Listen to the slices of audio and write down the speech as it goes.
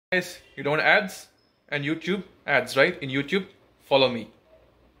Guys, you don't want ads and YouTube ads, right? In YouTube, follow me.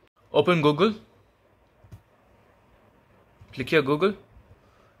 Open Google. Click here Google.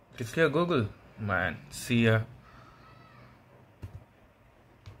 Click here Google. Man, see ya.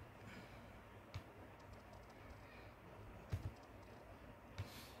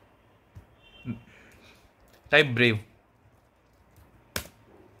 Type Brave.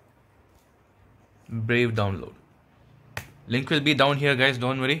 Brave download. Link will be down here, guys.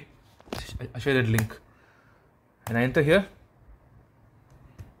 Don't worry. I'll show you that link. And I enter here.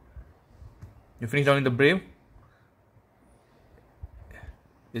 You finish downloading the Brave.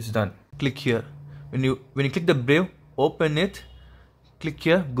 It's done. Click here. When you click the Brave, open it. Click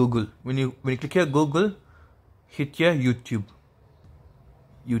here Google. When you click here Google, hit here YouTube.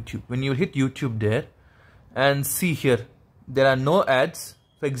 When you hit YouTube there, and see here, there are no ads.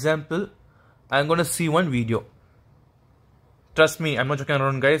 For example, I'm gonna see one video. Trust me, I'm not joking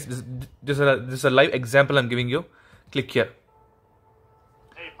around, guys. This is a live example I'm giving you. Click here.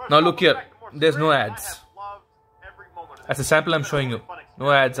 Now look here. There's no ads. As a sample I'm showing you. No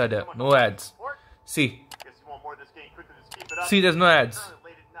ads are there. No ads. See. See, there's no ads.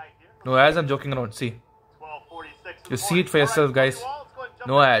 No ads, I'm joking around. See. You see it for yourself, guys.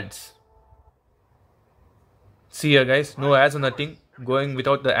 No ads. See here, guys. No ads or nothing. Going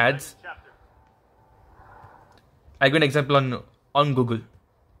without the ads. I give an example on Google.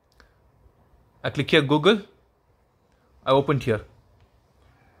 I click here Google. I opened here.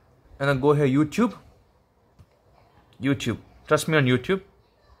 And I go here YouTube. Trust me on YouTube.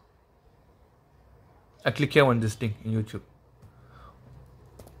 I click here on this thing in YouTube.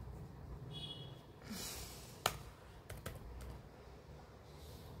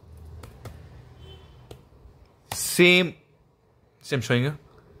 Same showing you.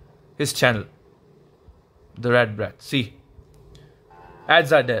 His channel. The Rat Brat. See.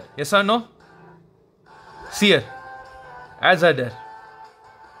 Ads are there. Yes or no? See here. Ads are there.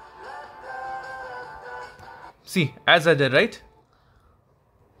 See. Ads are there, right?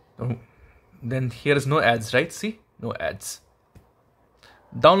 Oh. Then here is no ads, right? See? No ads.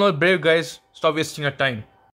 Download Brave, guys. Stop wasting your time.